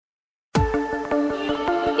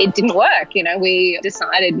it didn't work. We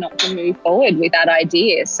decided not to move forward with that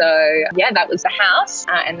idea. So yeah, that was the house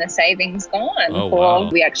and the savings gone. Wow.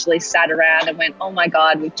 We actually sat around and went, oh my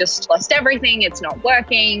God, we've just lost everything. It's not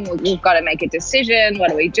working. We've got to make a decision. What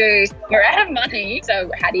do we do? We're out of money. So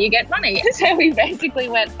how do you get money? So we basically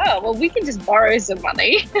went, oh, well, we can just borrow some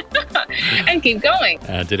money and keep going.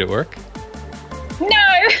 Did it work? No.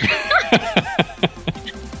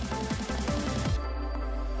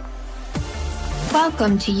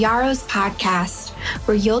 Welcome to Yarrow's podcast,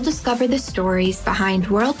 where you'll discover the stories behind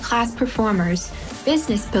world-class performers,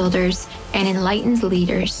 business builders, and enlightened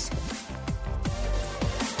leaders.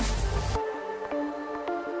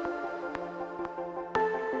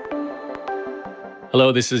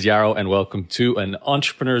 Hello, this is Yarrow, and welcome to an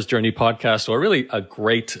Entrepreneur's Journey podcast, or really a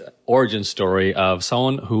great origin story of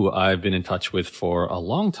someone who I've been in touch with for a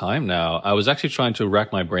long time now. I was actually trying to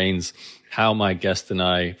rack my brains how my guest and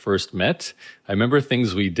I first met. I remember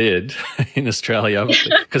things we did in Australia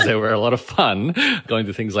because they were a lot of fun, going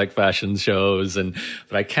to things like fashion shows,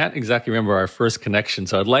 but I can't exactly remember our first connection.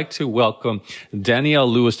 So I'd like to welcome Danielle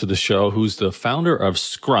Lewis to the show, who's the founder of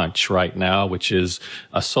Scrunch right now, which is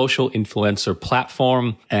a social influencer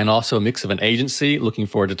platform and also a mix of an agency. Looking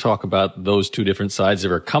forward to talk about those two different sides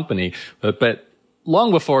of her company. But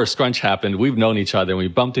long before Scrunch happened, we've known each other and we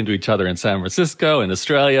bumped into each other in San Francisco, in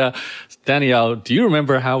Australia. Danielle, do you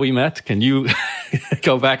remember how we met? Can you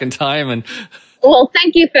go back in time? Well,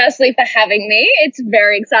 thank you firstly for having me. It's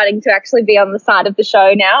very exciting to actually be on the side of the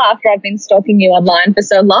show now after I've been stalking you online for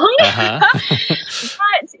so long.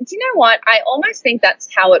 But do you know what? I almost think that's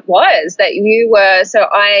how it was, that you were, so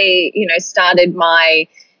I, started my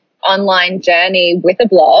online journey with a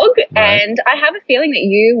blog. Right. And I have a feeling that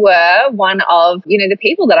you were one of, the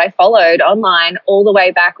people that I followed online all the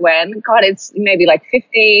way back when. God, it's maybe like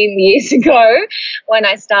 15 years ago when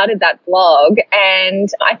I started that blog. And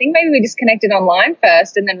I think maybe we just connected online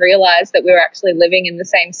first and then realized that we were actually living in the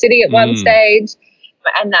same city at one stage.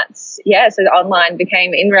 And so online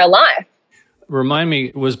became in real life. Remind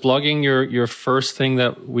me, was blogging your first thing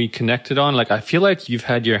that we connected on? Like, I feel like you've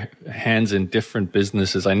had your hands in different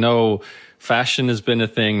businesses. I know fashion has been a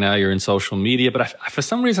thing. Now you're in social media, but for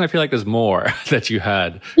some reason, I feel like there's more that you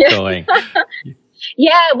had going.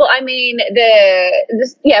 Yeah, well, I mean,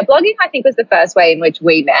 blogging, I think, was the first way in which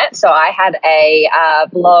we met. So I had a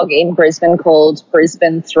blog in Brisbane called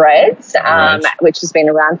Brisbane Threads, Right. which has been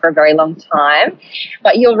around for a very long time.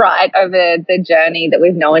 But you're right, over the journey that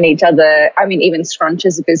we've known each other, I mean, even Scrunch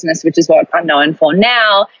as a business, which is what I'm known for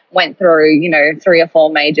now, went through, 3 or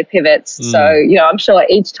 4 major pivots. So, I'm sure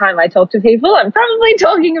each time I talk to people, I'm probably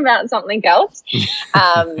talking about something else.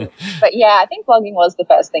 But yeah, I think blogging was the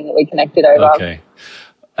first thing that we connected over. Okay.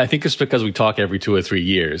 I think it's because we talk every 2 or 3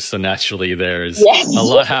 years. So naturally there's a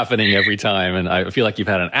lot happening every time. And I feel like you've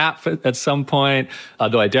had an app at some point,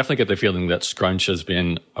 although I definitely get the feeling that Scrunch has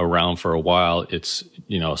been around for a while. It's,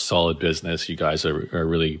 a solid business. You guys are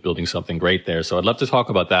really building something great there. So I'd love to talk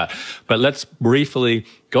about that. But let's briefly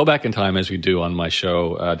go back in time as we do on my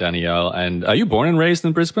show, Danielle. And are you born and raised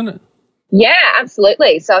in Brisbane? Yeah,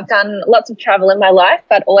 absolutely. So I've done lots of travel in my life,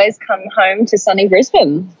 but always come home to sunny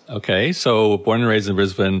Brisbane. Okay, so born and raised in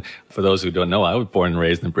Brisbane. For those who don't know, I was born and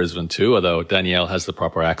raised in Brisbane too, although Danielle has the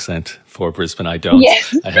proper accent for Brisbane. I don't.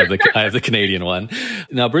 Yes. I have the Canadian one.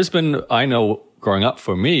 Now, Brisbane, I know, growing up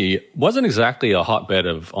for me, wasn't exactly a hotbed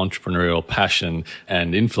of entrepreneurial passion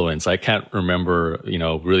and influence. I can't remember,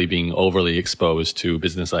 really being overly exposed to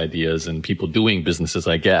business ideas and people doing businesses,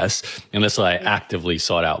 I guess, unless I actively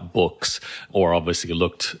sought out books or obviously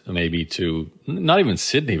looked maybe to not even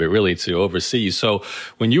Sydney, but really to overseas. So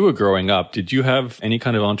when you were growing up, did you have any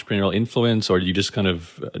kind of entrepreneurial influence, or did you just kind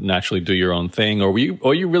of naturally do your own thing? Or were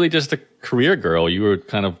you really just a career girl? You were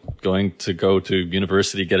kind of going to go to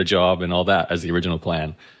university, get a job and all that as the original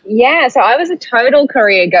plan. Yeah, so I was a total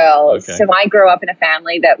career girl. Okay. So I grew up in a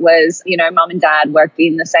family that was, mum and dad worked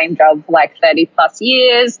in the same job for like 30 plus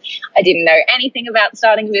years. I didn't know anything about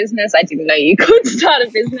starting a business. I didn't know you could start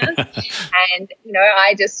a business. And,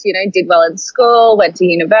 I just, did well in school, went to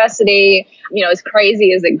university. As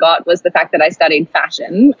crazy as it got was the fact that I studied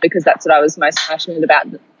fashion because that's what I was most passionate about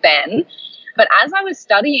then. But as I was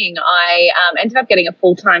studying, I ended up getting a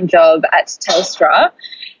full-time job at Telstra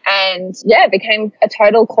and, became a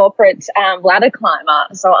total corporate ladder climber.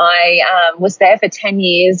 So I was there for 10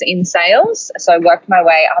 years in sales. So I worked my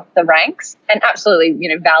way up the ranks and absolutely,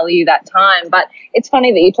 value that time. But it's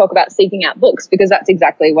funny that you talk about seeking out books because that's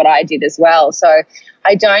exactly what I did as well. So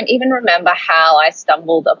I don't even remember how I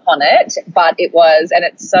stumbled upon it, but it was, and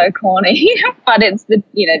it's so corny, but it's the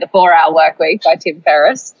 4-Hour Work Week by Tim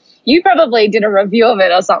Ferriss. you probably did a review of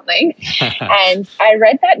it or something. And I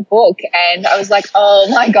read that book and I was like, oh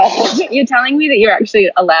my God, you're telling me that you're actually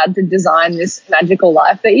allowed to design this magical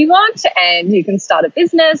life that you want, and you can start a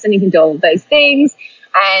business and you can do all of those things.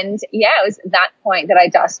 And yeah, it was at that point that I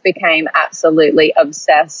just became absolutely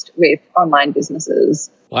obsessed with online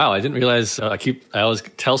businesses. Wow, I didn't realize I always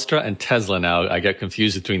Telstra and Tesla now. I get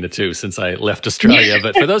confused between the two since I left Australia.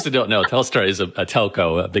 But for those who don't know, Telstra is a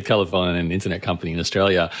telco, a big telephone and internet company in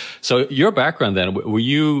Australia. So your background then, were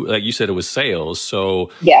you, like you said, it was sales. So,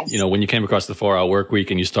 yes. When you came across the 4-hour work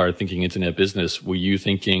week and you started thinking internet business, were you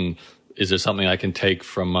thinking, is there something I can take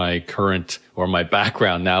from my current or my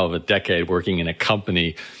background now of a decade working in a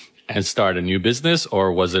company and start a new business?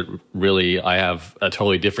 Or was it really, I have a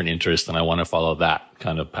totally different interest and I want to follow that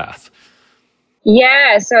kind of path?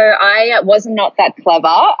 Yeah, so I was not that clever.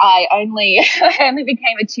 I only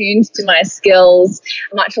became attuned to my skills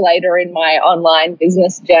much later in my online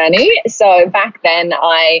business journey. So back then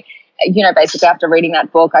basically after reading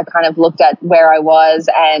that book, I kind of looked at where I was,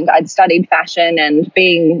 and I'd studied fashion, and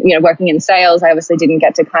being, working in sales, I obviously didn't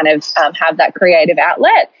get to kind of have that creative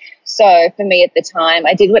outlet. So for me at the time,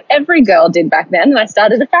 I did what every girl did back then, and I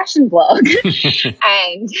started a fashion blog.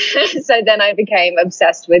 And so then I became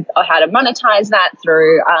obsessed with how to monetize that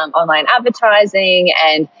through online advertising.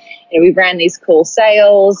 And, we ran these cool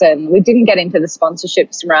sales, and we didn't get into the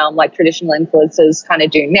sponsorships realm like traditional influencers kind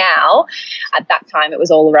of do now. At that time, it was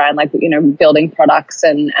all around like, building products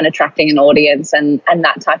and attracting an audience and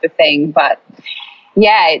that type of thing. But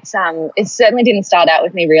yeah, it certainly didn't start out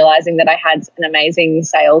with me realizing that I had an amazing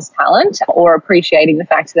sales talent or appreciating the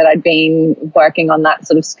fact that I'd been working on that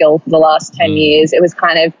sort of skill for the last 10 years. It was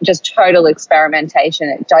kind of just total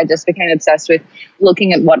experimentation. I just became obsessed with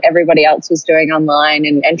looking at what everybody else was doing online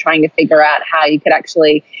and trying to figure out how you could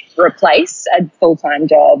actually replace a full-time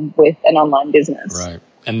job with an online business. Right.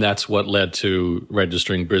 And that's what led to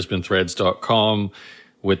registering BrisbaneThreads.com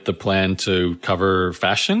with the plan to cover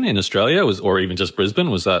fashion in Australia, or even just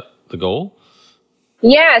Brisbane. Was that the goal?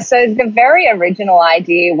 Yeah, so the very original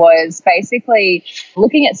idea was basically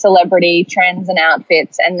looking at celebrity trends and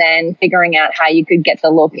outfits and then figuring out how you could get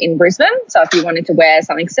the look in Brisbane. So if you wanted to wear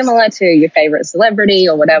something similar to your favorite celebrity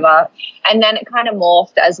or whatever. And then it kind of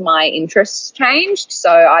morphed as my interests changed.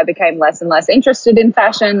 So I became less and less interested in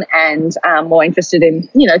fashion and more interested in,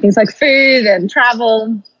 things like food and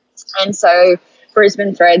travel. And so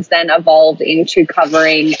Brisbane Threads then evolved into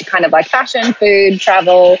covering kind of like fashion, food,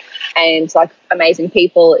 travel, and like amazing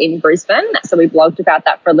people in Brisbane. So we blogged about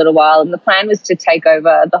that for a little while. And the plan was to take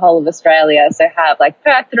over the whole of Australia. So have like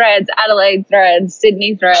Perth Threads, Adelaide Threads,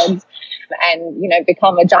 Sydney Threads, and,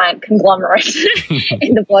 become a giant conglomerate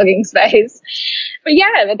in the blogging space. But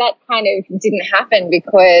that kind of didn't happen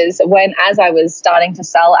because as I was starting to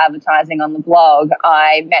sell advertising on the blog,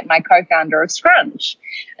 I met my co-founder of Scrunch.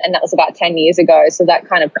 And that was about 10 years ago. So that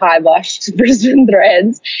kind of kiboshed Brisbane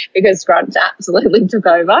Threads because Scrunch absolutely took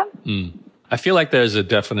over. I feel like there's a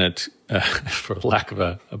definite, for lack of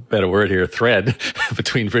a better word here, thread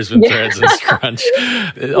between Brisbane Threads and Scrunch.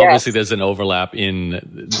 Yes. Obviously, there's an overlap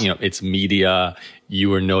in, its media. You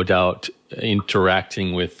were no doubt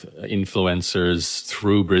interacting with influencers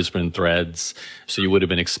through Brisbane Threads. So you would have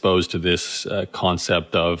been exposed to this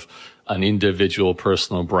concept of an individual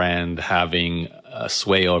personal brand having a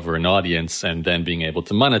sway over an audience and then being able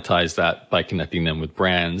to monetize that by connecting them with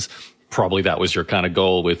brands. Probably that was your kind of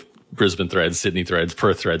goal with Brisbane Threads, Sydney Threads,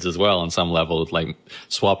 Perth Threads as well on some level, like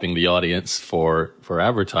swapping the audience for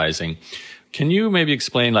advertising. Can you maybe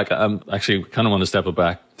explain, actually kind of want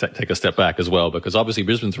to take a step back as well, because obviously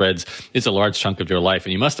Brisbane Threads is a large chunk of your life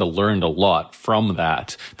and you must have learned a lot from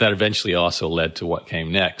that eventually also led to what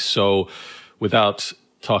came next. So without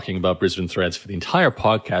talking about Brisbane Threads for the entire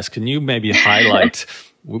podcast, can you maybe highlight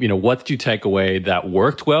what did you take away that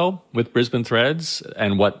worked well with Brisbane Threads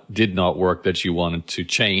and what did not work that you wanted to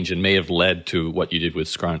change and may have led to what you did with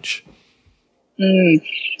Scrunch?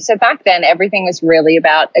 So back then, everything was really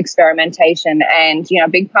about experimentation, and, a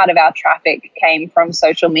big part of our traffic came from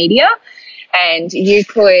social media. And you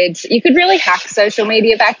could really hack social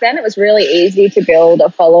media back then. It was really easy to build a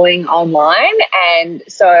following online. And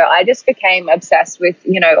so I just became obsessed with,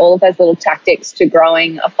 all of those little tactics to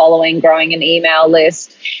growing a following, growing an email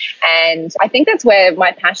list. And I think that's where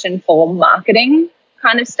my passion for marketing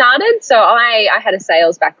kind of started. So I had a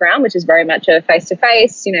sales background, which is very much a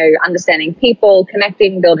face-to-face, understanding people,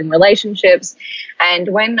 connecting, building relationships. And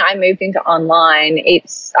when I moved into online,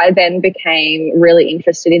 I then became really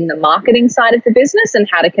interested in the marketing side of the business and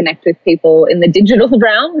how to connect with people in the digital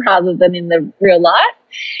realm rather than in the real life.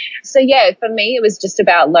 So yeah, for me, it was just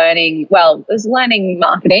about learning, well, it was learning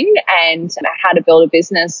marketing and how to build a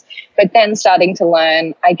business, but then starting to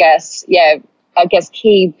learn, I guess,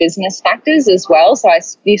 key business factors as well. So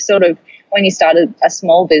you sort of, when you started a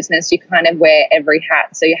small business, you kind of wear every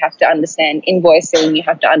hat. So you have to understand invoicing, you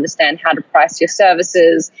have to understand how to price your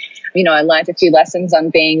services. You know, I learned a few lessons on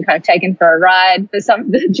being kind of taken for a ride for some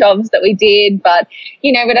of the jobs that we did. But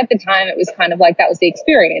at the time it was kind of like that was the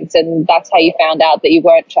experience. And that's how you found out that you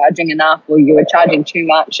weren't charging enough or you were charging too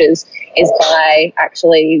much is by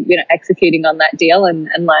actually, executing on that deal and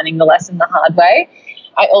learning the lesson the hard way.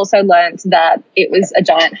 I also learned that it was a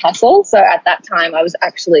giant hustle. So at that time, I was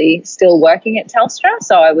actually still working at Telstra.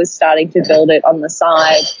 So I was starting to build it on the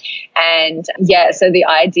side. And so the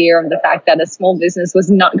idea of the fact that a small business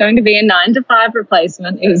was not going to be a 9-to-5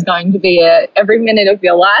 replacement, it was going to be a every minute of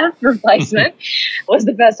your life replacement was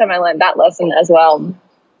the first time I learned that lesson as well.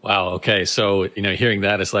 Wow. Okay. So, hearing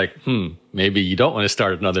that, it's like, maybe you don't want to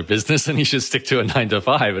start another business and you should stick to a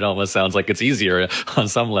 9-to-5. It almost sounds like it's easier on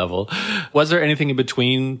some level. Was there anything in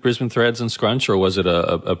between Brisbane Threads and Scrunch, or was it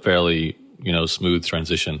a fairly, smooth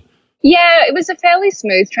transition? Yeah, it was a fairly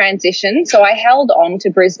smooth transition. So I held on to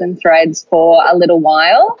Brisbane Threads for a little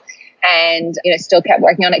while and, still kept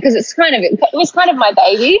working on it because it was kind of my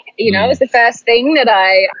baby. It was the first thing that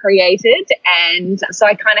I created. And so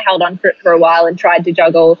I kind of held on for it for a while and tried to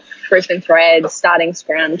juggle Brisbane Threads, starting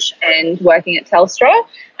Scrunch and working at Telstra.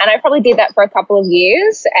 And I probably did that for a couple of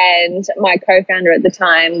years. And my co-founder at the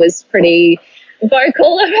time was pretty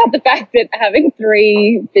vocal about the fact that having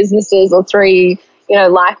 3 businesses or 3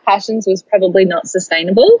 life passions was probably not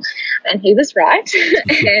sustainable. And he was right.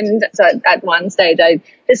 And so at one stage, I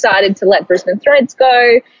decided to let Brisbane Threads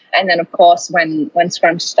go. And then, of course, when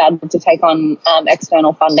Scrunch started to take on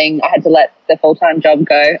external funding, I had to let the full-time job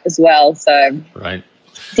go as well. So, right.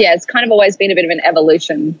 Yeah, it's kind of always been a bit of an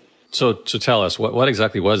evolution. So tell us, what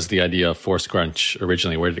exactly was the idea for Scrunch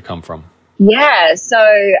originally? Where did it come from? Yeah, so,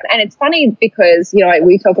 and it's funny because,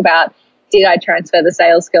 we talk about, did I transfer the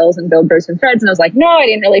sales skills and build Brisbane Threads? And I was like, no, I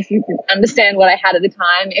didn't really understand what I had at the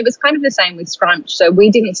time. It was kind of the same with Scrunch. So we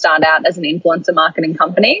didn't start out as an influencer marketing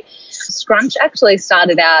company. Scrunch actually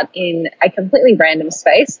started out in a completely random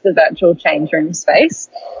space, the virtual change room space.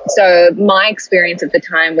 So my experience at the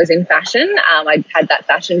time was in fashion. I had that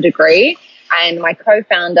fashion degree, and my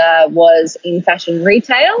co-founder was in fashion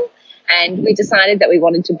retail. And we decided that we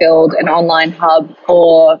wanted to build an online hub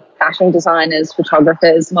for fashion designers,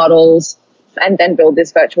 photographers, models, and then build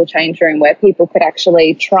this virtual change room where people could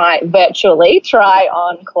actually virtually try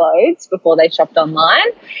on clothes before they shopped online.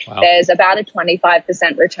 Wow. There's about a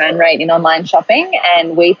 25% return rate in online shopping,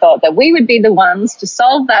 and we thought that we would be the ones to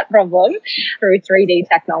solve that problem through 3D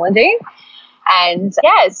technology. And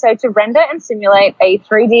so to render and simulate a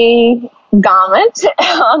 3D garment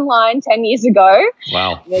online 10 years ago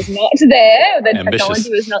was not there. The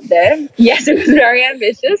technology was not there. Yes, it was very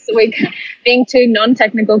ambitious. Being 2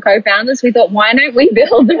 non-technical co-founders, we thought, why don't we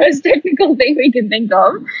build the most technical thing we can think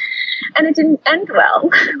of? And it didn't end well.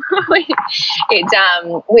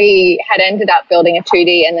 We had ended up building a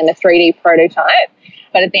 2D and then a 3D prototype.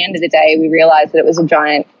 But at the end of the day, we realized that it was a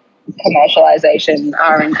giant commercialization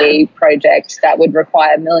R&D project that would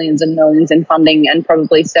require millions and millions in funding and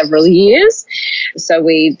probably several years. So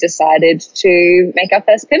we decided to make our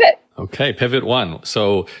first pivot. Okay, pivot 1.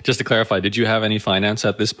 So just to clarify, did you have any finance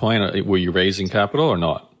at this point? Were you raising capital or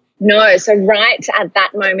not? No. So right at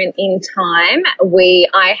that moment in time,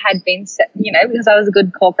 I had been, because I was a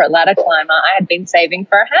good corporate ladder climber, I had been saving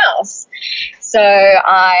for a house. So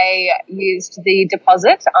I used the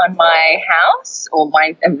deposit on my house, or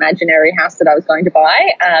my imaginary house that I was going to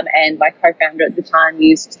buy, and my co-founder at the time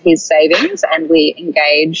used his savings, and we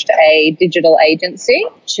engaged a digital agency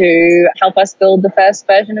to help us build the first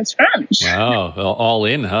version of Scrunch. Wow, well, all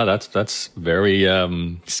in, huh? That's very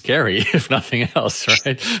scary, if nothing else,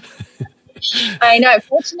 right? I know.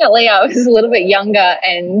 Fortunately, I was a little bit younger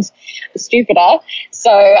and stupider, so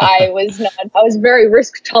I was very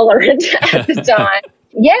risk tolerant at the time.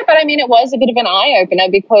 Yeah, but I mean, it was a bit of an eye opener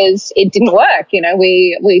because it didn't work.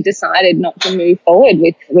 We decided not to move forward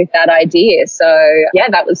with that idea. So yeah,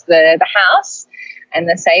 that was the house and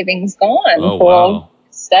the savings gone for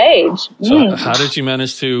stage. So how did you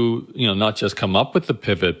manage to, not just come up with the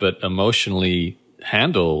pivot, but emotionally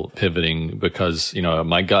handle pivoting? Because,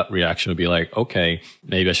 my gut reaction would be like, okay,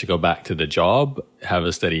 maybe I should go back to the job, have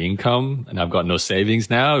a steady income, and I've got no savings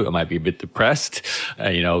now. I might be a bit depressed.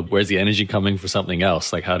 Where's the energy coming for something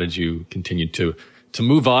else? Like, how did you continue to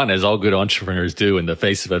move on, as all good entrepreneurs do in the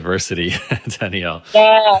face of adversity, Danielle?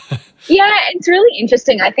 Yeah. Yeah, it's really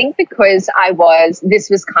interesting. I think because this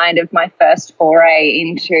was kind of my first foray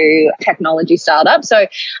into technology startup. So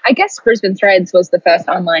I guess Brisbane Threads was the first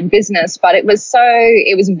online business, but it was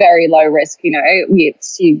very low risk.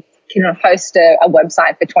 You can host a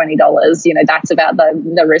website for $20. That's about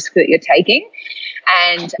the risk that you're taking.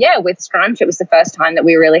 And yeah, with Scrunch, it was the first time that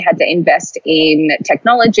we really had to invest in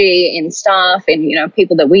technology, in staff, in,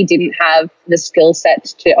 people that we didn't have the skill set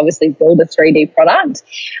to obviously build a 3D product.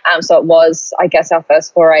 So it was, I guess, our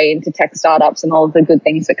first foray into tech startups and all of the good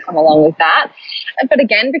things that come along with that. But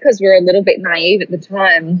again, because we were a little bit naive at the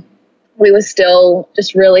time, we were still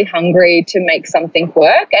just really hungry to make something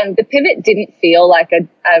work. And the pivot didn't feel like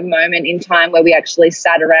a moment in time where we actually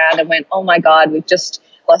sat around and went, oh my God, we've just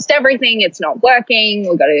lost everything. It's not working.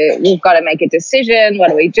 We've got to make a decision.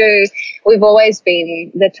 What do we do? We've always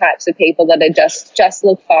been the types of people that are just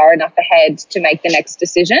look far enough ahead to make the next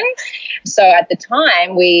decision. So at the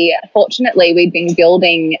time, fortunately we'd been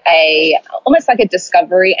building almost like a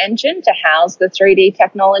discovery engine to house the 3D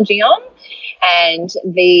technology on. And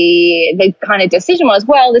the kind of decision was,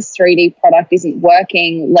 well, this 3D product isn't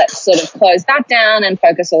working. Let's sort of close that down and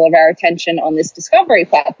focus all of our attention on this discovery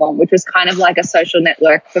platform, which was kind of like a social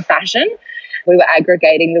network for fashion. We were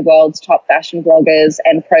aggregating the world's top fashion bloggers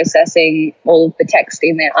and processing all of the text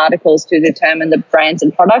in their articles to determine the brands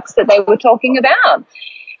and products that they were talking about.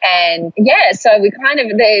 And yeah, so we kind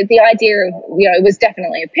of, the idea of, it was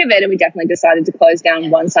definitely a pivot, and we definitely decided to close down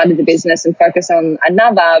one side of the business and focus on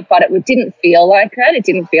another, but it didn't feel like it. It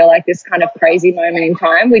didn't feel like this kind of crazy moment in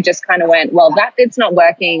time. We just kind of went, well, that bit's not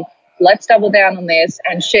working. Let's double down on this,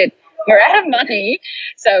 and shit, we're out of money.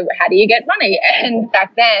 So how do you get money? And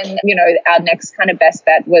back then, our next kind of best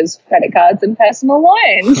bet was credit cards and personal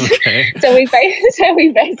loans. Okay. So we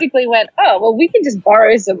basically went, oh, well, we can just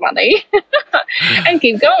borrow some money and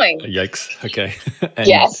keep going. Yikes. Okay.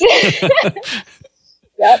 Yes.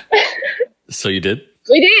 Yep. So you did?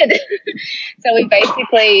 We did. So we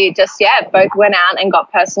basically just, both went out and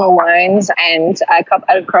got personal loans and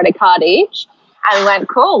a credit card each. And we went,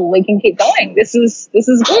 cool, we can keep going. This is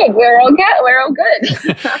good. We're all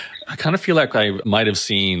good. I kind of feel like I might have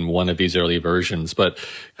seen one of these early versions, but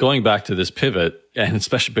going back to this pivot, and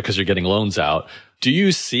especially because you're getting loans out, do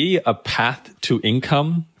you see a path to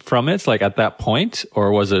income from it, like at that point?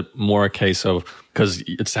 Or was it more a case of, because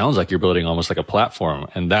it sounds like you're building almost like a platform,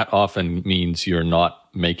 and that often means you're not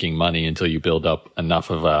making money until you build up enough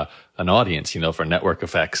of an audience, for network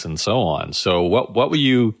effects and so on. So what were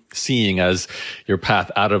you seeing as your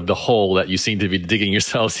path out of the hole that you seem to be digging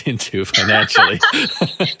yourselves into financially?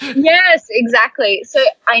 Yes, exactly. So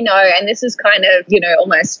I know, and this is kind of,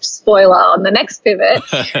 almost spoiler on the next pivot,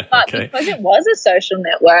 but okay. Because it was a social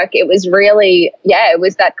network, it was really, it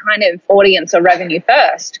was that kind of audience or revenue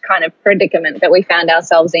first kind of predicament that we found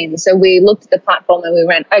ourselves in. So we looked at the platform and we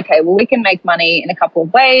went, okay, well, we can make money in a couple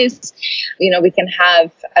of ways. We can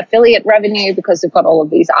have affiliate revenue because we've got all of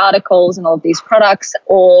these articles and all of these products,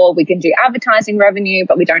 or we can do advertising revenue,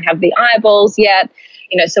 but we don't have the eyeballs yet.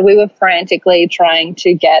 So we were frantically trying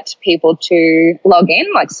to get people to log in,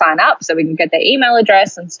 like sign up so we can get their email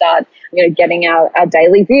address and start, getting our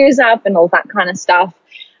daily views up and all that kind of stuff.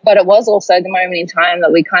 But it was also the moment in time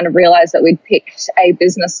that we kind of realized that we'd picked a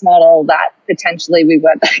business model that potentially we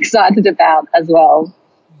weren't that excited about as well.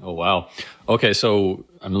 Oh, wow. Okay, so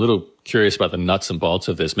I'm a little curious about the nuts and bolts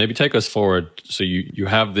of this. Maybe take us forward. So you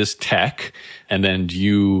have this tech, and then do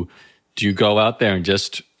you go out there and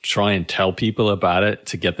just try and tell people about it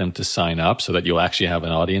to get them to sign up so that you'll actually have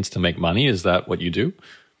an audience to make money? Is that what you do?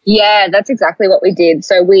 Yeah, that's exactly what we did.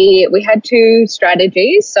 So we had two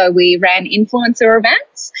strategies. So we ran influencer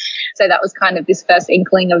events. So that was kind of this first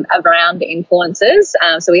inkling of around influencers.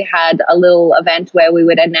 So we had a little event where we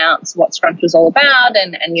would announce what Scrunch was all about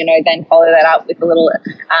and then follow that up with a little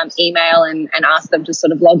email and ask them to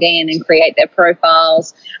sort of log in and create their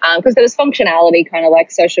profiles. Because there was functionality kind of like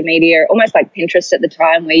social media, almost like Pinterest at the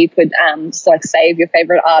time, where you could just like save your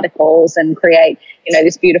favorite articles and create,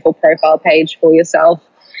 this beautiful profile page for yourself.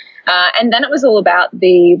 And then it was all about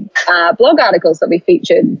the blog articles that we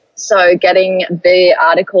featured. So getting the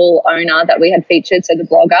article owner that we had featured, so the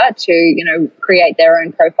blogger, to, create their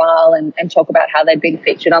own profile and talk about how they'd been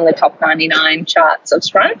featured on the top 99 charts of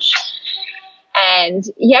Scrunch. And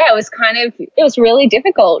yeah, it was really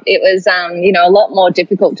difficult. It was, a lot more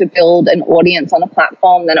difficult to build an audience on a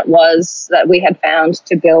platform than it was that we had found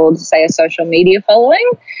to build, say, a social media following.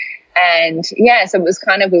 And yeah, so it was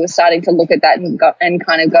kind of, we were starting to look at that and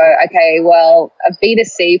kind of go, okay, well, a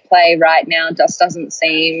B2C play right now just doesn't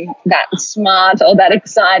seem that smart or that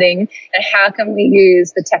exciting. And how can we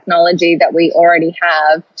use the technology that we already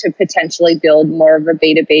have to potentially build more of a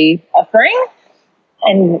B2B offering?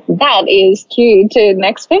 And that is cue to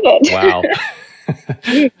next pivot. Wow.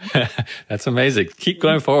 That's amazing. Keep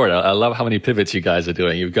going forward. I love how many pivots you guys are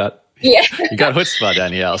doing. You got chutzpah,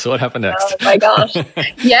 Danielle. So what happened next? Oh my gosh.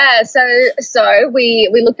 Yeah. So we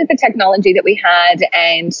looked at the technology that we had.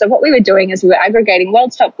 And so what we were doing is we were aggregating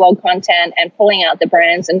world's top blog content and pulling out the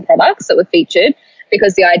brands and products that were featured,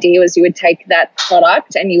 because the idea was you would take that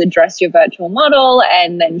product and you would dress your virtual model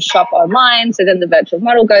and then shop online. So then the virtual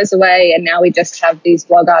model goes away, and now we just have these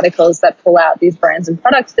blog articles that pull out these brands and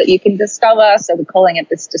products that you can discover. So we're calling it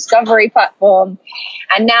this discovery platform.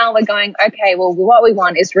 And now we're going, okay, well, what we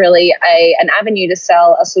want is really an avenue to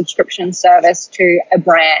sell a subscription service to a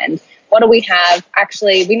brand. What do we have?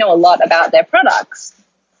 Actually, we know a lot about their products.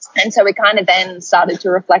 And so we kind of then started to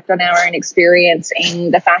reflect on our own experience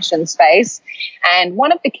in the fashion space. And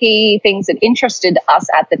one of the key things that interested us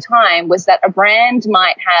at the time was that a brand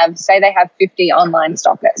might have, say they have 50 online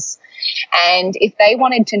stockists. And if they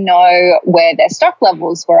wanted to know where their stock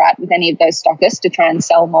levels were at with any of those stockists to try and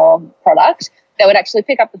sell more product, they would actually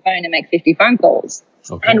pick up the phone and make 50 phone calls.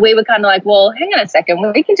 Okay. And we were kind of like, well, hang on a second,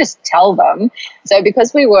 we can just tell them. So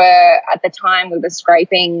because we were, at the time, we were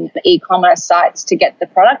scraping the e-commerce sites to get the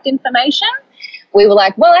product information, we were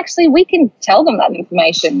like, well, actually, we can tell them that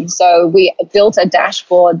information. So we built a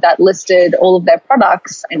dashboard that listed all of their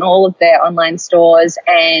products in all of their online stores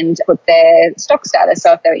and put their stock status.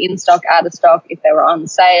 So if they were in stock, out of stock, if they were on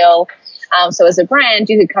sale. So as a brand,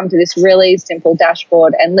 you could come to this really simple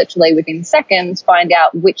dashboard and literally within seconds find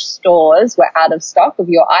out which stores were out of stock of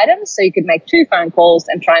your items. So you could make 2 phone calls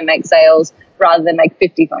and try and make sales rather than make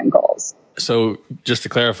 50 phone calls. So just to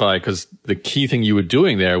clarify, because the key thing you were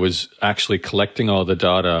doing there was actually collecting all the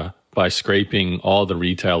data by scraping all the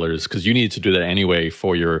retailers, because you needed to do that anyway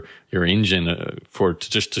for your engine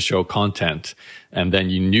just to show content. And then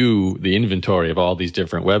you knew the inventory of all these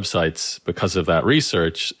different websites because of that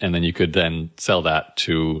research. And then you could then sell that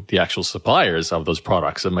to the actual suppliers of those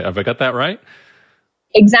products. Have I got that right?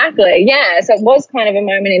 Exactly. Yeah. So it was kind of a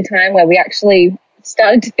moment in time where we actually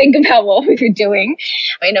started to think about what we were doing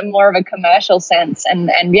in a more of a commercial sense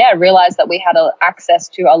and realized that we had access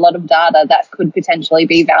to a lot of data that could potentially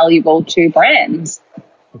be valuable to brands.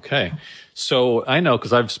 Okay. So I know,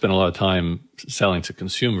 because I've spent a lot of time selling to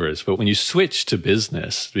consumers, but when you switch to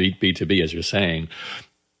business, B2B, as you're saying,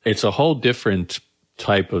 it's a whole different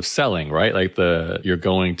type of selling, right? Like you're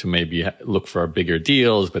going to maybe look for bigger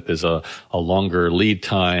deals, but there's a longer lead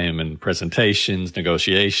time and presentations,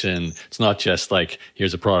 negotiation. It's not just like,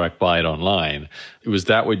 here's a product, buy it online. Was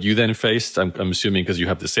that what you then faced? I'm assuming because you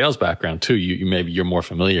have the sales background too, you're more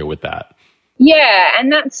familiar with that. Yeah.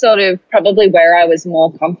 And that's sort of probably where I was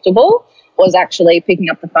more comfortable, was actually picking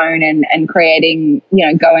up the phone and creating,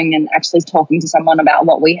 going and actually talking to someone about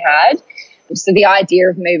what we had. So the idea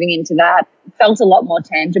of moving into that felt a lot more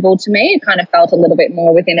tangible to me. It kind of felt a little bit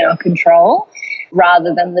more within our control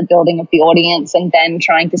rather than the building of the audience and then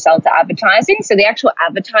trying to sell to advertising. So the actual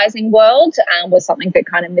advertising world was something that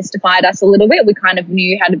kind of mystified us a little bit. We kind of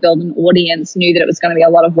knew how to build an audience, knew that it was going to be a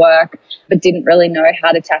lot of work, but didn't really know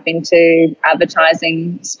how to tap into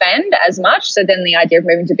advertising spend as much. So then the idea of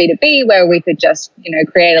moving to B2B, where we could just,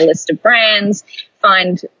 create a list of brands,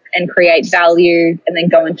 find and create value and then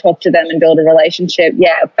go and talk to them and build a relationship.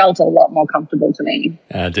 Yeah, it felt a lot more comfortable to me.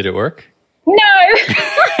 Did it work? No.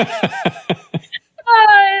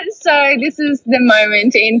 So this is the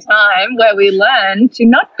moment in time where we learn to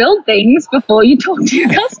not build things before you talk to your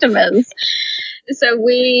customers. So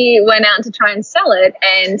we went out to try and sell it,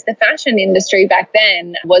 and the fashion industry back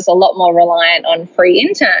then was a lot more reliant on free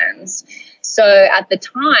interns. So at the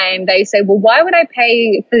time, they said, well, why would I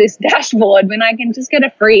pay for this dashboard when I can just get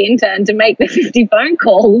a free intern to make the 50 phone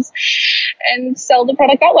calls and sell the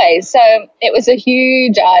product that way? So it was a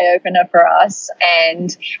huge eye-opener for us.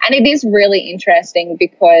 And it is really interesting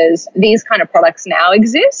because these kind of products now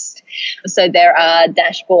exist. So there are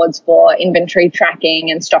dashboards for inventory tracking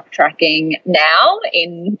and stock tracking now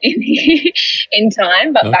in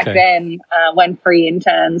time. But back then, when free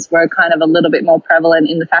interns were kind of a little bit more prevalent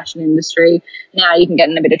in the fashion industry, now you can get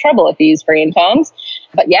in a bit of trouble if you use free interns.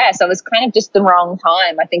 But yeah, so it was kind of just the wrong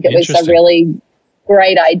time. I think it was a really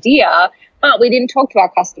great idea, but we didn't talk to our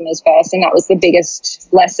customers first. And that was the biggest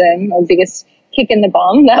lesson or biggest kick in the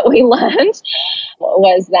bum that we learned,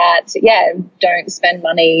 was that, don't spend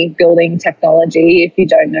money building technology if you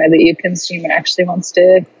don't know that your consumer actually wants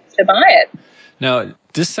to buy it. Now,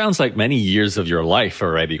 This sounds like many years of your life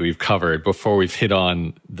already we've covered before we've hit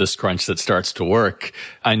on the scrunch that starts to work.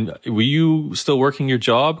 And were you still working your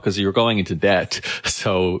job? Because you were going into debt.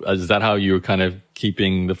 So is that how you were kind of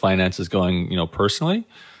keeping the finances going, personally?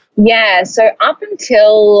 Yeah. So up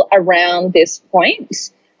until around this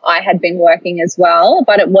point, I had been working as well,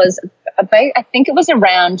 but I think it was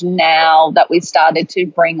around now that we started to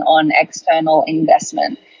bring on external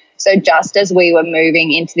investment. So just as we were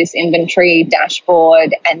moving into this inventory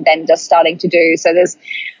dashboard and then just starting to do, so there's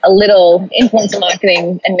a little influencer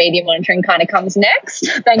marketing and media monitoring kind of comes next,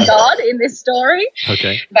 thank God, in this story.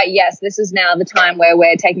 Okay. But yes, this is now the time where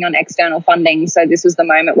we're taking on external funding. So this was the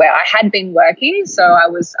moment where I had been working. So I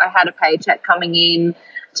had a paycheck coming in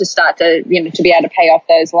to start to, to be able to pay off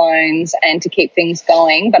those loans and to keep things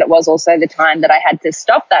going. But it was also the time that I had to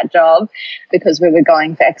stop that job because we were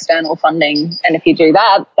going for external funding. And if you do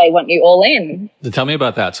that, they want you all in. Tell me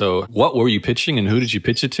about that. So what were you pitching and who did you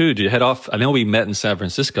pitch it to? Did you head off? I know we met in San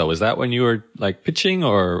Francisco. Was that when you were like pitching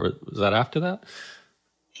or was that after that?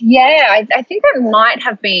 Yeah, I think that might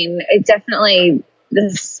have been, it definitely,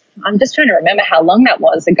 I'm just trying to remember how long that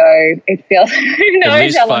was ago. It feels, who knows, at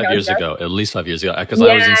least how long 5 years ago. At least 5 years ago, because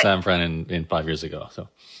I was in San Fran in 5 years ago. So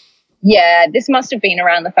yeah, this must have been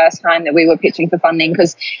around the first time that we were pitching for funding,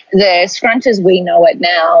 because the scrunch as we know it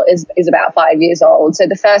now is about 5 years old. So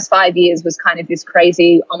the first 5 years was kind of this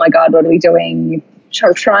crazy, oh my God, what are we doing?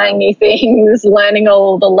 Trying new things, learning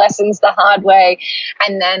all the lessons the hard way.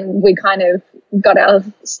 And then we kind of got our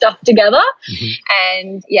stuff together. Mm-hmm.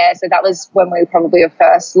 And yeah, so that was when we probably were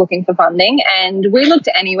first looking for funding, and we looked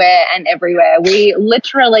anywhere and everywhere. We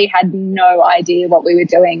literally had no idea what we were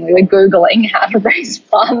doing. We were Googling how to raise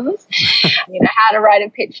funds, how to write a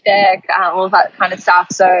pitch deck, all that kind of stuff.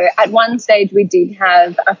 So at one stage we did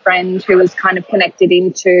have a friend who was kind of connected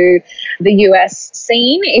into the US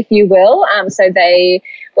scene, if you will. So they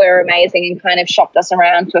were amazing and kind of shopped us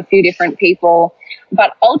around to a few different people.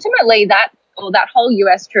 But ultimately that whole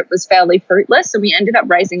US trip was fairly fruitless. So we ended up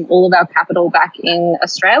raising all of our capital back in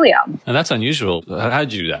Australia. And that's unusual. How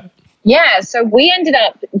did you do that? Yeah, so we ended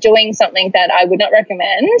up doing something that I would not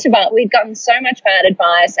recommend, but we'd gotten so much bad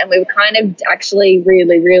advice and we were kind of actually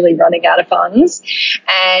really, really running out of funds.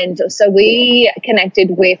 And so we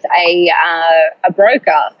connected with a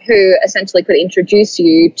broker who essentially could introduce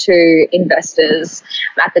you to investors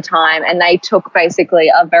at the time. And they took basically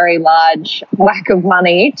a very large whack of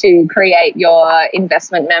money to create your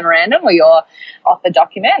investment memorandum or your offer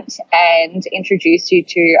document and introduce you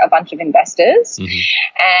to a bunch of investors.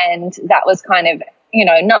 Mm-hmm. And that was kind of,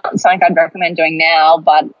 not something I'd recommend doing now,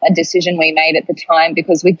 but a decision we made at the time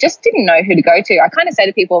because we just didn't know who to go to. I kind of say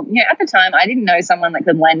to people, at the time, I didn't know someone that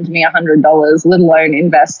could lend me $100, let alone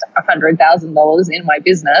invest $100,000 in my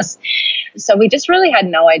business. So we just really had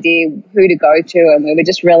no idea who to go to, and we were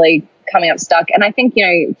just really coming up stuck. And I think,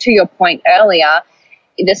 to your point earlier,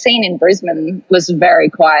 the scene in Brisbane was very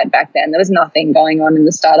quiet back then. There was nothing going on in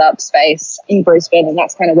the startup space in Brisbane, and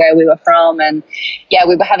that's kind of where we were from. And yeah,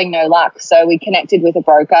 we were having no luck. So we connected with a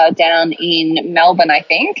broker down in Melbourne, I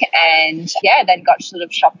think, and yeah, then got sort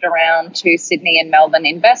of shopped around to Sydney and Melbourne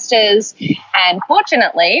investors. And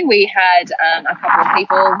fortunately, we had a couple of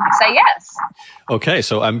people say yes. Okay,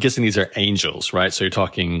 so I'm guessing these are angels, right? So you're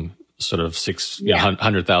talking sort of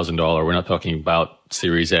 $100,000. We're not talking about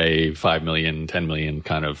Series A, 5 million, 10 million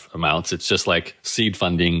kind of amounts. It's just like seed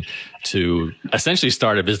funding to essentially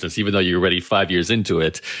start a business. Even though you're already 5 years into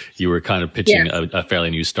it, you were kind of pitching a fairly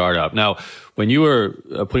new startup. Now, when you were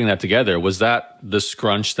putting that together, was that the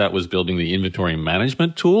scrunch that was building the inventory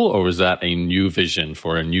management tool, or was that a new vision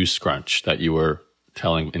for a new scrunch that you were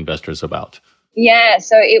telling investors about? Yeah,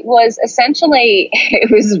 so it was essentially, it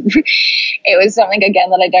was something, again,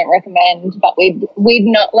 that I don't recommend, but we'd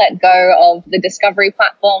not let go of the discovery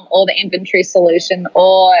platform or the inventory solution,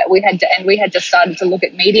 or we had just started to look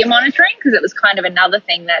at media monitoring because it was kind of another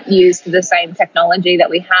thing that used the same technology that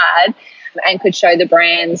we had and could show the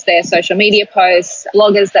brands their social media posts,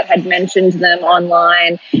 bloggers that had mentioned them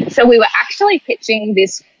online. So we were actually pitching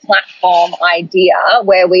this platform idea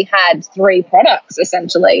where we had 3 products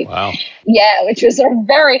essentially. Wow. Yeah, which was a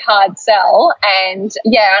very hard sell. And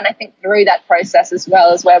yeah, and I think through that process as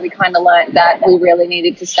well is where we kind of learned that we really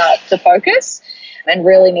needed to start to focus and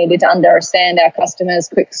really needed to understand our customers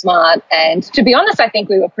quick, smart. And to be honest, I think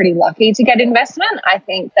we were pretty lucky to get investment. I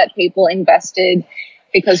think that people invested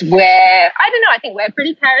because I think we're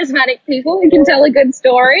pretty charismatic people. We can tell a good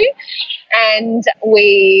story. And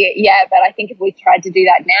but I think if we tried to do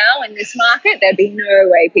that now in this market, there'd be no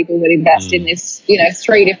way people would invest in this,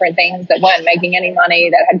 3 different things that weren't making any money,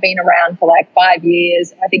 that had been around for like 5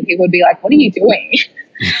 years. I think people would be like, what are you doing?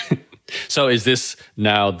 So is this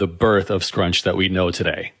now the birth of Scrunch that we know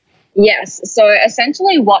today? Yes. So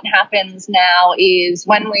essentially what happens now is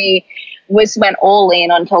when we went all in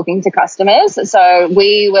on talking to customers. So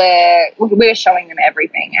we were showing them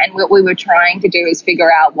everything, and what we were trying to do is figure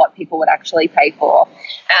out what people would actually pay for.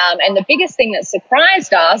 And the biggest thing that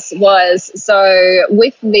surprised us was, so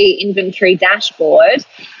with the inventory dashboard,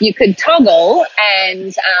 you could toggle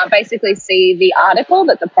and basically see the article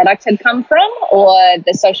that the product had come from or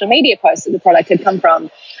the social media post that the product had come from.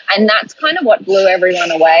 And that's kind of what blew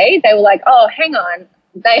everyone away. They were like, oh, hang on.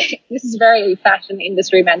 This is very fashion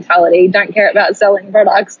industry mentality. Don't care about selling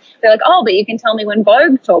products. They're like, oh, but you can tell me when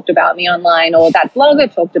Vogue talked about me online or that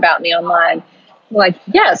blogger talked about me online. We're like,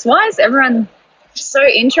 yes, why is everyone so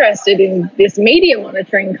interested in this media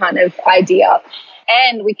monitoring kind of idea?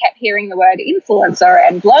 And we kept hearing the word influencer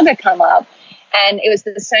and blogger come up. And it was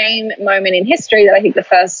the same moment in history that I think the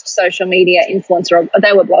first social media influencer,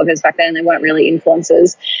 they were bloggers back then, they weren't really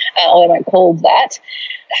influencers, or they weren't called that,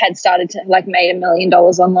 had started to made $1 million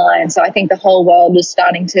online. So I think the whole world was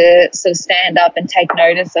starting to sort of stand up and take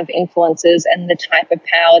notice of influencers and the type of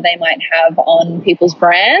power they might have on people's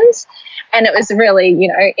brands. And it was really,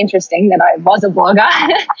 interesting that I was a blogger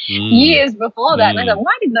years before that. And I thought,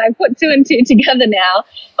 why didn't I put two and two together now?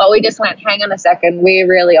 But we just went, hang on a second, we're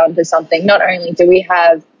really onto something. Not only do we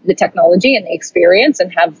have the technology and the experience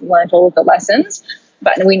and have learned all of the lessons,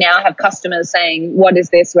 but we now have customers saying, what is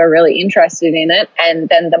this? We're really interested in it. And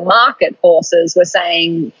then the market forces were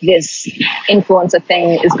saying this influencer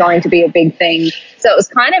thing is going to be a big thing. So it was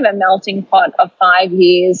kind of a melting pot of 5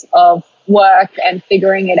 years of work and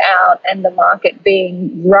figuring it out, and the market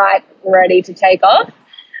being ready to take off.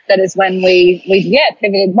 That is when we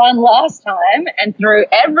pivoted one last time and threw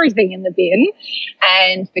everything in the bin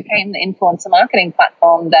and became the influencer marketing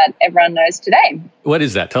platform that everyone knows today. What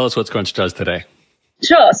is that? Tell us what Scrunch does today.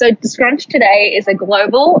 Sure. So Scrunch today is a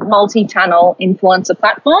global multi-channel influencer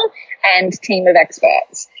platform and team of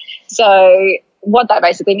experts. So what that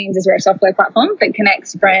basically means is we're a software platform that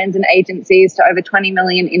connects brands and agencies to over 20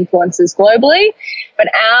 million influencers globally. But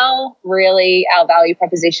our value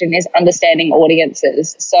proposition is understanding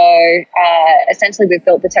audiences. So essentially we've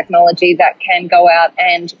built the technology that can go out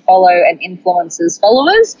and follow an influencer's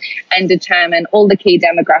followers and determine all the key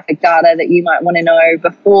demographic data that you might want to know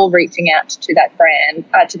before reaching out to that brand,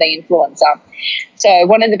 to the influencer. So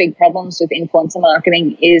one of the big problems with influencer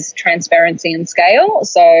marketing is transparency and scale.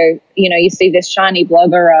 So, you see this shiny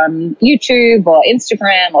blogger on YouTube or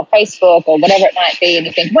Instagram or Facebook or whatever it might be, and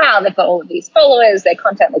you think, wow, they've got all of these followers, their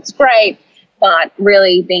content looks great. But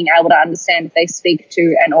really being able to understand if they speak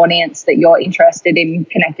to an audience that you're interested in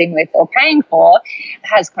connecting with or paying for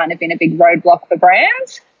has kind of been a big roadblock for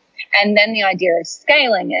brands. And then the idea of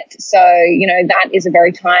scaling it. So, that is a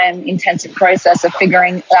very time-intensive process of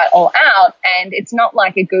figuring that all out. And it's not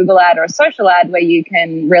like a Google ad or a social ad where you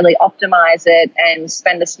can really optimize it and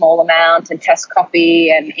spend a small amount and test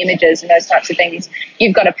copy and images and those types of things.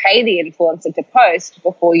 You've got to pay the influencer to post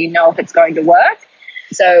before you know if it's going to work.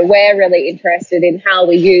 So we're really interested in how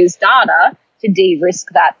we use data to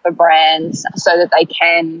de-risk that for brands so that they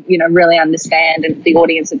can, really understand the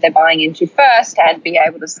audience that they're buying into first and be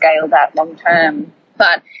able to scale that long term.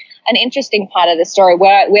 But an interesting part of the story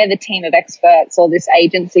where the team of experts or this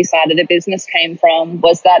agency side of the business came from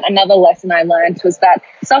was that another lesson I learned was that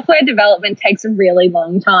software development takes a really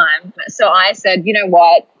long time. So I said, you know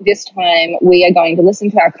what, this time we are going to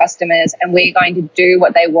listen to our customers and we're going to do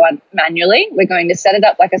what they want manually. We're going to set it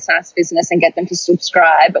up like a SaaS business and get them to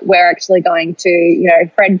subscribe. We're actually going to,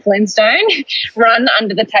 Fred Flintstone, run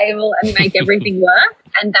under the table and make everything work.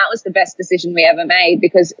 And that was the best decision we ever made,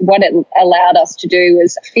 because what it allowed us to do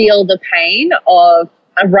was feel the pain of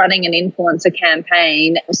running an influencer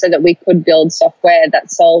campaign so that we could build software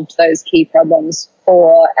that solved those key problems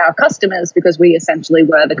for our customers, because we essentially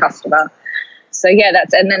were the customer. So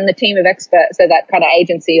and then the team of experts, so that kind of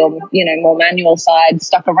agency or, more manual side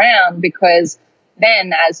stuck around, because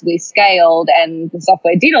then as we scaled and the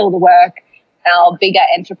software did all the work, our bigger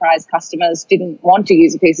enterprise customers didn't want to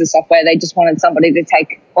use a piece of software. They just wanted somebody to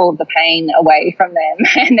take all of the pain away from them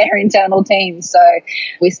and their internal teams. So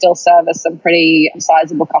we still service some pretty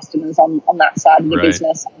sizable customers on that side of the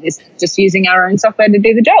business. It's just using our own software to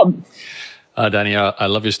do the job. Danielle, I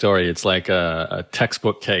love your story. It's like a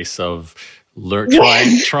textbook case of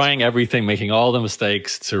trying everything, making all the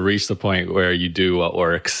mistakes to reach the point where you do what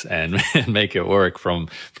works and make it work, from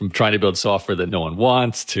trying to build software that no one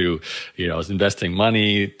wants to, investing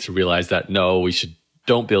money to realize that no, we should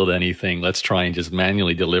don't build anything. Let's try and just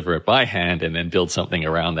manually deliver it by hand and then build something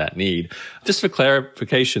around that need. Just for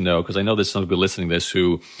clarification though, because I know there's some people listening to this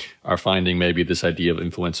who are finding maybe this idea of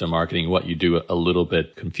influencer marketing, what you do, a little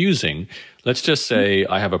bit confusing. Let's just say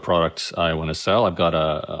I have a product I want to sell. I've got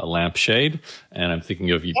a lampshade and I'm thinking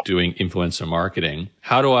of you doing influencer marketing.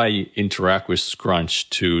 How do I interact with Scrunch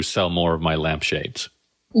to sell more of my lampshades?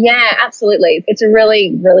 Yeah, absolutely. It's a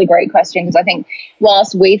really, really great question because I think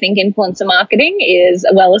whilst we think influencer marketing is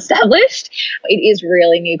well established, it is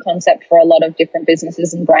really new concept for a lot of different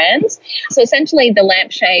businesses and brands. So essentially the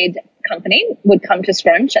lampshade company would come to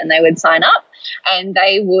Scrunch and they would sign up and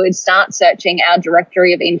they would start searching our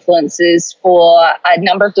directory of influencers for a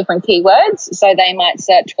number of different keywords. So they might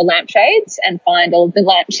search for lampshades and find all of the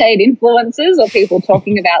lampshade influencers or people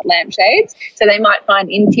talking about lampshades. So they might find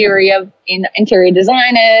interior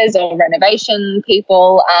designers or renovation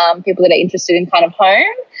people, people that are interested in kind of home.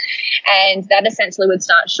 And that essentially would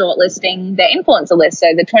start shortlisting their influencer list.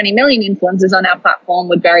 So the 20 million influencers on our platform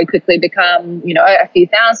would very quickly become, a few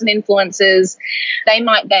thousand influencers. They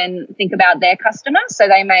might then think about their customers. So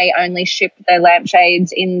they may only ship their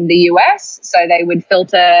lampshades in the US. So they would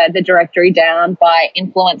filter the directory down by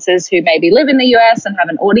influencers who maybe live in the US and have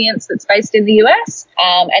an audience that's based in the US.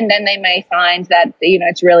 And then they may find that,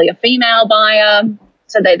 it's really a female buyer.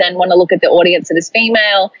 So they then want to look at the audience that is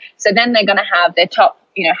female. So then they're going to have their top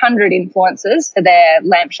 100 influencers for their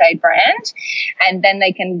lampshade brand. And then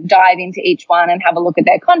they can dive into each one and have a look at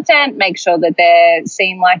their content, make sure that they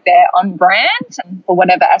seem like they're on brand for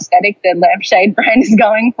whatever aesthetic the lampshade brand is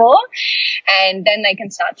going for. And then they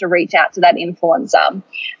can start to reach out to that influencer.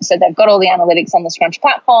 So they've got all the analytics on the Scrunch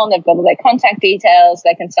platform. They've got all their contact details.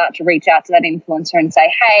 They can start to reach out to that influencer and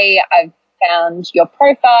say, hey, I've found your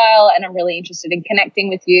profile and I'm really interested in connecting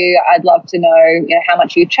with you. I'd love to know, how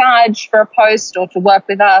much you charge for a post or to work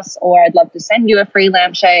with us, or I'd love to send you a free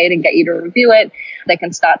lampshade and get you to review it. They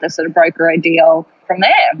can start to sort of broker a deal from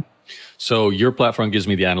there. So your platform gives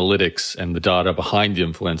me the analytics and the data behind the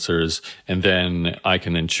influencers, and then I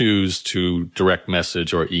can then choose to direct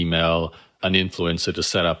message or email an influencer to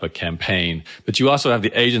set up a campaign. But you also have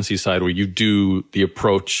the agency side where you do the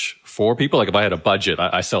approach for people. Like if I had a budget,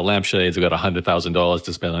 I sell lampshades, I've got $100,000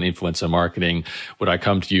 to spend on influencer marketing. Would I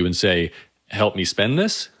come to you and say, help me spend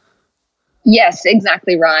this? Yes,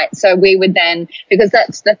 exactly right. So we would then, because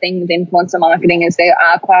that's the thing with influencer marketing is there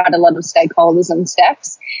are quite a lot of stakeholders and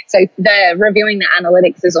steps. So the reviewing the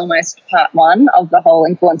analytics is almost part one of the whole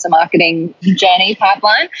influencer marketing journey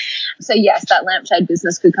pipeline. So yes, that lampshade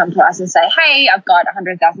business could come to us and say, hey, I've got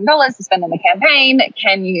 $100,000 to spend on the campaign.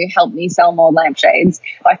 Can you help me sell more lampshades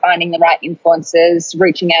by finding the right influencers,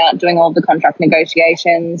 reaching out, doing all the contract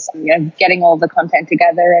negotiations, getting all the content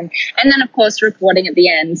together and then of course reporting at the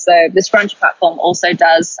end. So the Scrunch platform also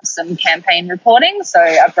does some campaign reporting. So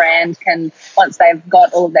a brand can, once they've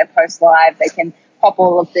got all of their posts live, they can pop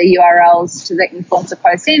all of the URLs to the influencer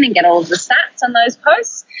posts in and get all of the stats on those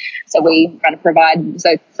posts. So we kind of provide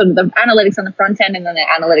sort of the analytics on the front end and then the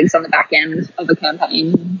analytics on the back end of a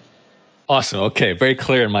campaign. Awesome. Okay. Very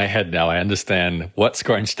clear in my head now. I understand what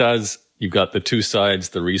Scrunch does. You've got the two sides,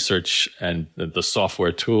 the research and the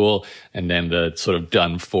software tool, and then the sort of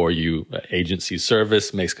done for you agency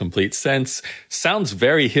service. Makes complete sense. Sounds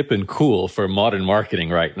very hip and cool for modern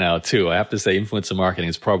marketing right now too. I have to say influencer marketing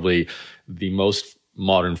is probably the most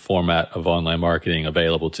modern format of online marketing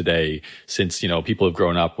available today, since, people have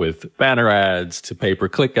grown up with banner ads to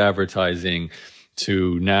pay-per-click advertising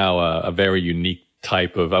to now a very unique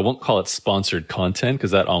type of, I won't call it sponsored content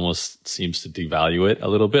because that almost seems to devalue it a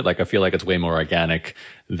little bit. Like I feel like it's way more organic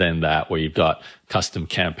than that, where you've got custom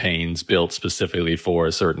campaigns built specifically for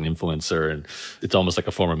a certain influencer, and it's almost like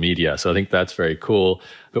a form of media. So I think that's very cool.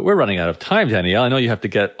 But we're running out of time, Danielle. I know you have to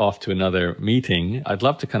get off to another meeting. I'd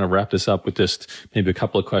love to kind of wrap this up with just maybe a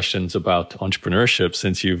couple of questions about entrepreneurship,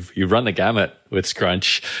 since you've run the gamut with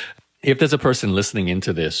Scrunch. If there's a person listening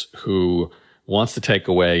into this who wants to take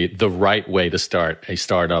away the right way to start a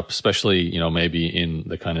startup, especially, maybe in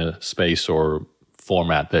the kind of space or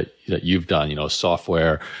format that you've done,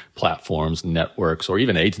 software platforms, networks, or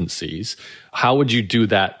even agencies, how would you do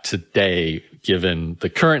that today, given the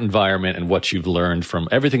current environment and what you've learned from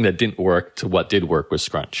everything that didn't work to what did work with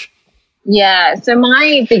Scrunch? Yeah, so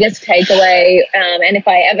my biggest takeaway, and if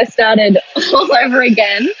I ever started all over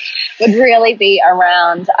again, would really be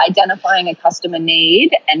around identifying a customer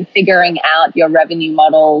need and figuring out your revenue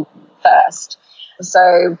model first.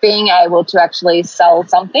 So being able to actually sell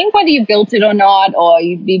something, whether you built it or not, or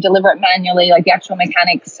you deliver it manually, like the actual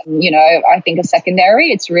mechanics, I think are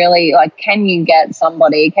secondary. It's really like, can you get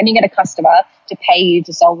a customer to pay you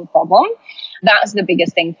to solve a problem? That's the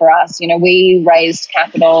biggest thing for us. We raised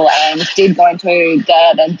capital and did go into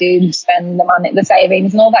debt and did spend the money, the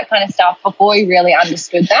savings and all that kind of stuff before we really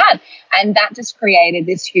understood that. And that just created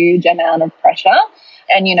this huge amount of pressure.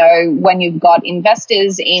 And, when you've got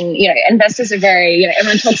investors investors are very,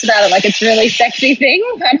 everyone talks about it like it's a really sexy thing,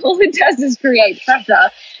 but all it does is create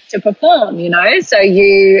pressure to perform, So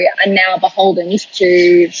you are now beholden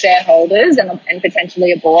to shareholders and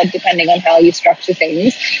potentially a board, depending on how you structure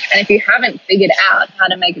things. And if you haven't figured out how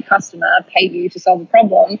to make a customer pay you to solve a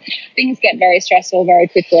problem, things get very stressful very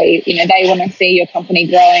quickly. They want to see your company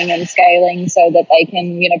growing and scaling so that they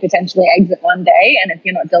can, potentially exit one day. And if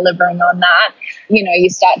you're not delivering on that, you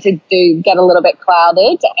start to get a little bit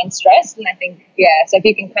clouded and stressed. And I think, so if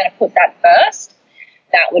you can kind of put that first,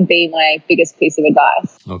 that would be my biggest piece of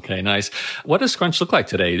advice. Okay, nice. What does Scrunch look like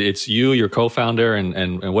today? It's you, your co-founder,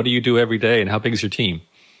 and what do you do every day, and how big is your team?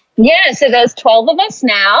 Yeah, so there's 12 of us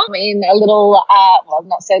now in a little,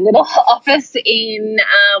 not so little office in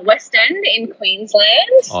West End in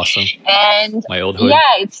Queensland. Awesome. And my old hood.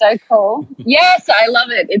 Yeah, it's so cool. Yes, I love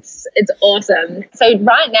it. It's awesome. So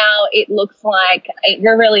right now it looks like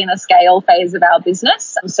we're really in a scale phase of our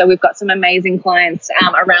business. So we've got some amazing clients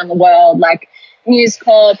around the world, like News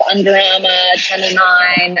Corp, Under Armour, Channel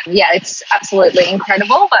 9. Yeah, it's absolutely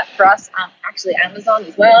incredible. But for us, actually Amazon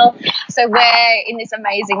as well. So we're in this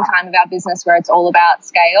amazing time of our business where it's all about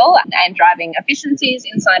scale and driving efficiencies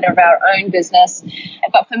inside of our own business.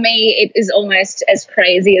 But for me, it is almost as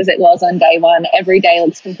crazy as it was on day one. Every day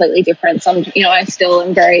looks completely different. I still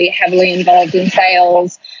am very heavily involved in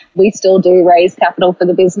sales. We still do raise capital for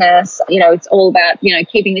the business. It's all about,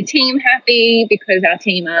 keeping the team happy because our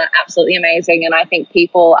team are absolutely amazing. And I think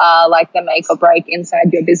people are like the make or break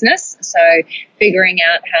inside your business. So figuring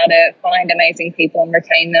out how to find amazing people and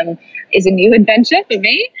retain them is a new adventure for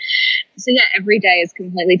me. So yeah, every day is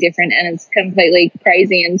completely different and it's completely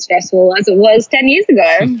crazy and stressful as it was 10 years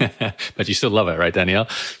ago. But you still love it, right, Danielle?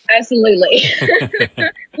 Absolutely.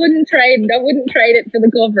 I wouldn't trade it for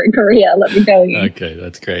the corporate career, let me tell you. Okay,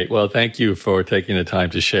 that's great. Well, thank you for taking the time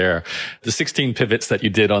to share the 16 pivots that you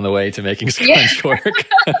did on the way to making Scrunch work.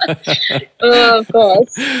 Of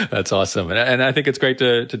course. That's awesome. And I think it's great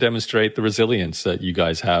to demonstrate the resilience that you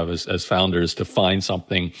guys have as founders to find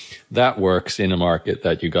something that works in a market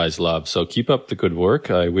that you guys love. So keep up the good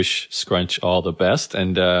work. I wish Scrunch all the best.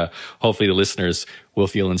 And hopefully the listeners will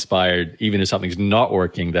feel inspired, even if something's not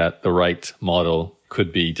working, that the right model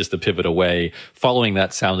could be just a pivot away, following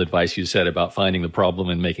that sound advice you said about finding the problem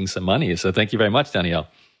and making some money. So thank you very much, Danielle.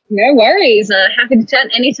 No worries. Happy to chat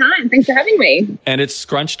anytime. Thanks for having me. And it's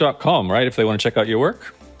scrunch.com, right? If they want to check out your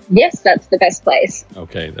work? Yes, that's the best place.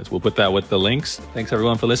 Okay, we'll put that with the links. Thanks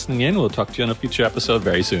everyone for listening in. We'll talk to you on a future episode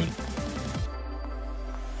very soon.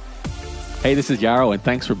 Hey, this is Yarrow, and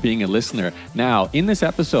thanks for being a listener. Now, in this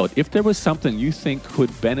episode, if there was something you think could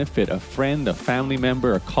benefit a friend, a family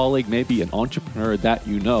member, a colleague, maybe an entrepreneur that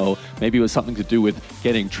you know, maybe it was something to do with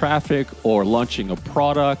getting traffic or launching a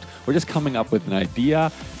product or just coming up with an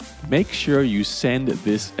idea, make sure you send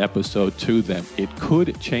this episode to them. It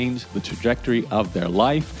could change the trajectory of their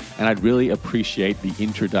life, and I'd really appreciate the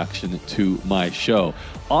introduction to my show.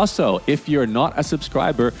 Also, if you're not a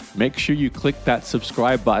subscriber, make sure you click that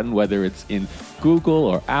subscribe button, whether it's in Google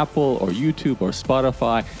or Apple or YouTube or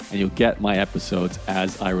Spotify, and you'll get my episodes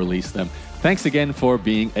as I release them. Thanks again for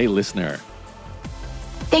being a listener.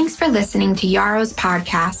 Thanks for listening to Yarrow's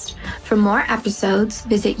podcast. For more episodes,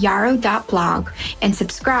 visit yarrow.blog and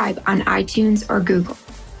subscribe on iTunes or Google.